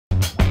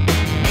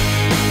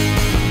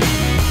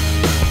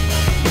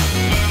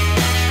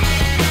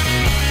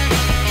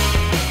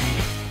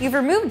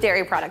You've removed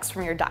dairy products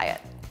from your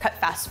diet, cut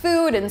fast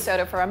food and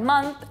soda for a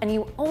month, and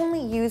you only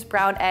use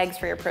brown eggs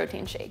for your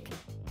protein shake.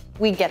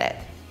 We get it.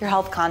 You're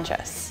health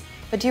conscious.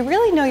 But do you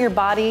really know your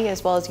body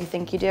as well as you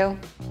think you do?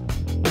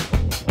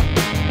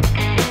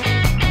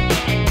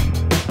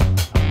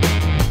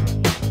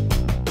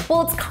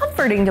 While it's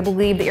comforting to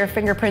believe that your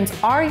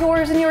fingerprints are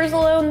yours and yours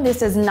alone,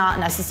 this is not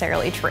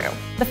necessarily true.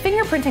 The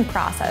fingerprinting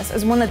process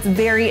is one that's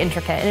very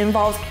intricate and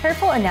involves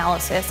careful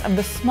analysis of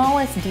the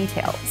smallest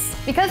details.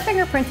 Because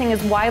fingerprinting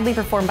is widely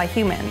performed by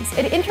humans,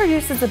 it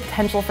introduces the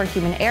potential for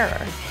human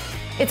error.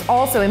 It's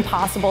also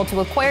impossible to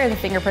acquire the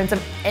fingerprints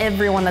of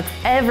everyone that's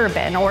ever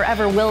been or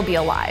ever will be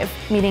alive,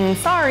 meaning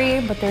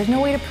sorry, but there's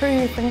no way to prove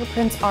your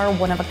fingerprints are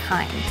one of a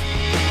kind.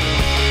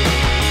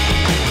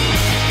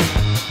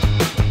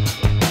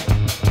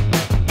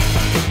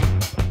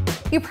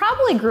 You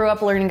probably grew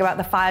up learning about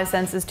the 5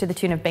 senses to the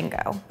tune of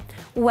bingo.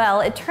 Well,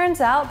 it turns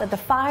out that the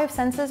 5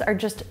 senses are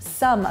just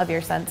some of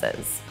your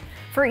senses.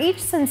 For each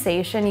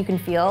sensation you can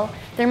feel,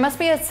 there must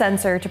be a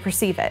sensor to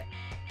perceive it.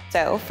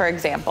 So, for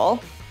example,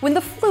 when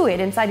the fluid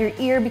inside your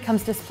ear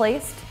becomes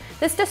displaced,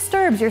 this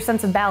disturbs your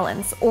sense of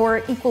balance,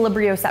 or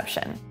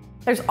equilibrioception.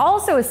 There's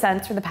also a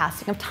sense for the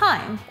passing of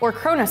time, or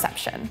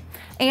chronoception,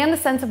 and the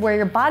sense of where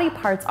your body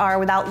parts are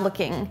without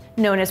looking,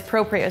 known as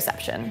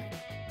proprioception.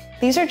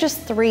 These are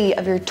just 3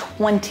 of your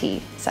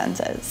 20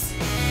 senses.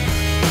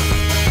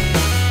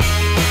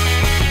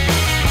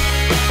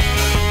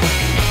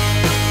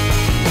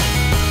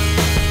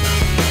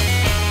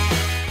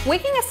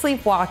 Waking a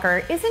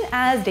sleepwalker isn't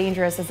as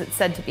dangerous as it's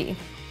said to be.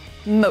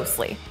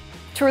 Mostly.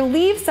 To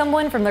relieve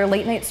someone from their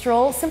late night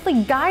stroll,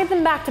 simply guide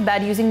them back to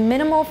bed using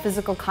minimal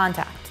physical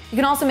contact. You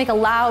can also make a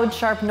loud,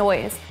 sharp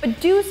noise, but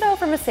do so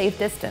from a safe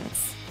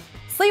distance.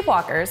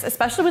 Sleepwalkers,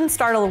 especially when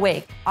startled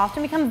awake,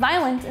 often become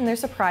violent in their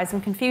surprise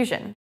and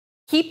confusion.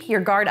 Keep your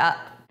guard up.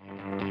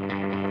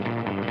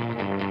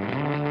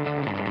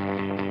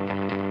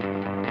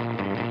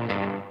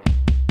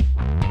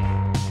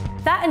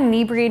 That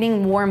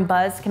inebriating warm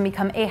buzz can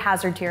become a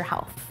hazard to your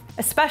health,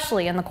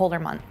 especially in the colder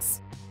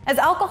months. As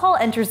alcohol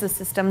enters the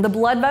system, the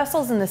blood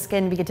vessels in the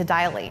skin begin to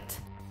dilate.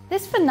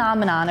 This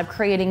phenomenon of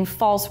creating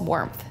false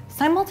warmth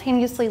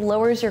simultaneously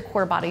lowers your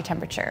core body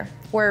temperature,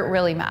 where it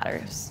really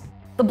matters.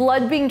 The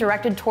blood being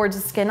directed towards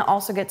the skin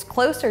also gets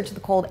closer to the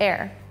cold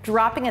air,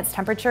 dropping its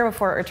temperature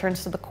before it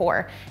returns to the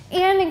core,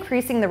 and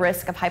increasing the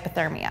risk of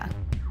hypothermia.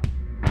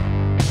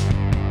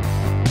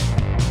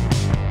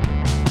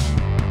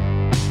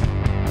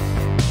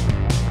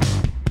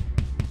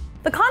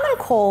 The common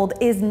cold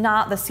is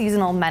not the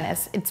seasonal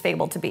menace it's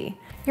fabled to be.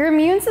 Your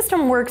immune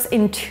system works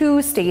in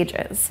 2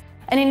 stages: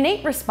 an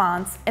innate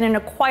response and an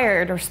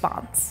acquired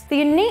response.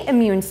 The innate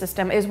immune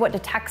system is what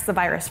detects the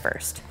virus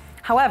first.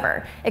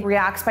 However, it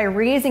reacts by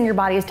raising your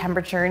body's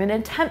temperature in an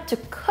attempt to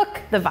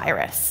cook the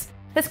virus.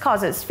 This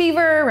causes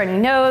fever, runny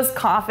nose,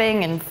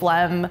 coughing, and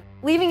phlegm,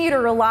 leaving you to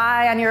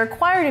rely on your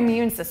acquired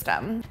immune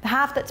system, the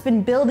half that's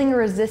been building a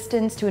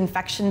resistance to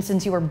infection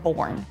since you were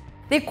born.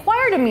 The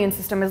acquired immune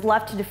system is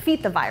left to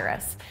defeat the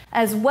virus,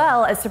 as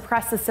well as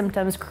suppress the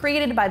symptoms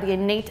created by the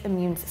innate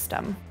immune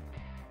system.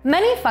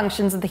 Many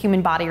functions of the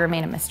human body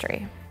remain a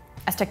mystery.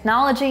 As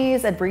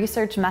technologies and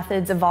research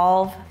methods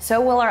evolve, so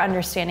will our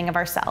understanding of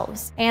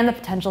ourselves and the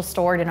potential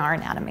stored in our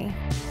anatomy.